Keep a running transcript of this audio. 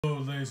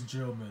ladies and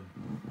gentlemen,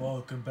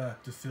 welcome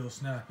back to Phil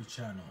Snappy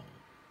channel.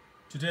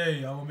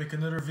 Today I will make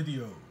another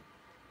video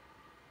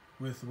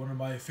with one of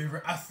my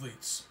favorite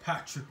athletes,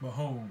 Patrick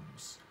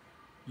Mahomes.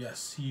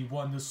 Yes, he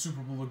won the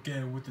Super Bowl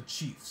again with the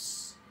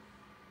Chiefs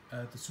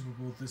at the Super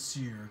Bowl this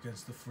year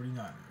against the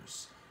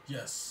 49ers.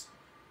 Yes,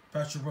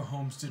 Patrick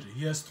Mahomes did it.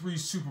 He has 3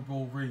 Super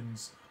Bowl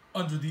rings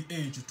under the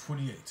age of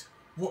 28.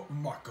 What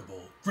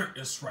remarkable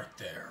greatness right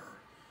there.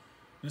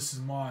 This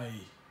is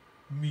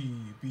me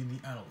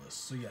being the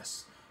analyst. So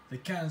yes, the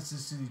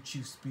Kansas City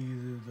Chiefs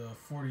beat the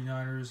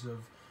 49ers of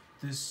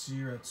this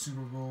year at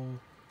Super Bowl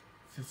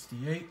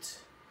 58.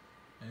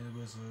 And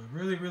it was a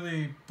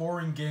really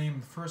boring game in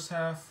the first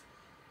half.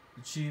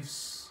 The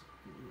Chiefs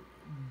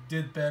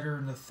did better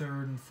in the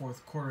third and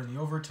fourth quarter in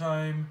the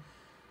overtime.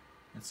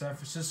 And San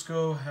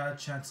Francisco had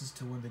chances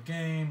to win the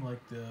game,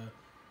 like the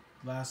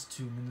last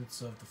 2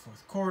 minutes of the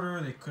fourth quarter.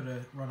 They could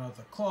have run out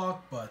the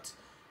clock, but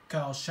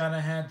Kyle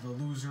Shanahan, the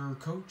loser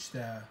coach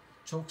that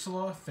chokes a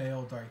lot,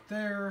 failed right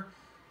there.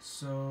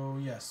 So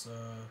yes,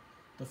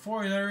 the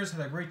 49ers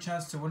had a great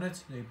chance to win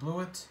it. They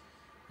blew it,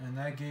 and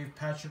that gave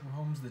Patrick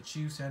Mahomes, the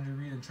Chiefs, Andrew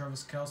Reid, and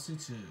Travis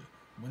Kelce to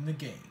win the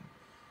game.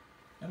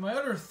 And my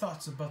other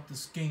thoughts about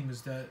this game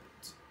is that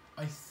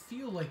I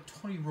feel like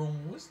Tony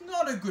Romo was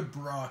not a good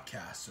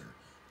broadcaster.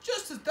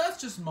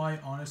 That's just my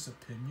honest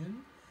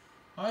opinion.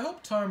 I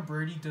hope Tom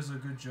Brady does a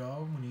good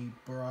job when he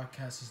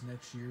broadcasts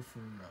next year for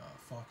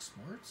Fox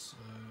Sports.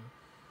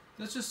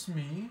 That's just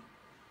me.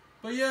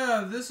 But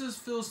yeah, this is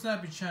Phil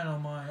Snappy channel,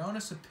 my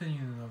honest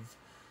opinion of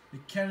the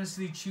Kansas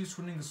City Chiefs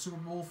winning the Super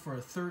Bowl for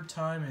a third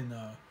time in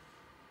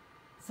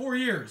 4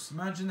 years.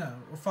 Imagine that,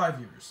 or 5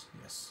 years,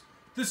 yes.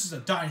 This is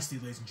a dynasty,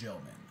 ladies and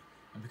gentlemen.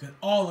 And we can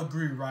all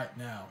agree right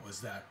now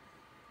is that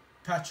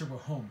Patrick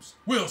Mahomes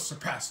will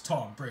surpass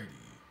Tom Brady.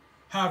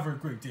 Have a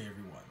great day,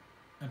 everyone.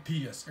 And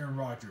P.S. Aaron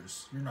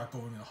Rodgers, you're not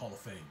going in the Hall of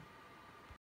Fame.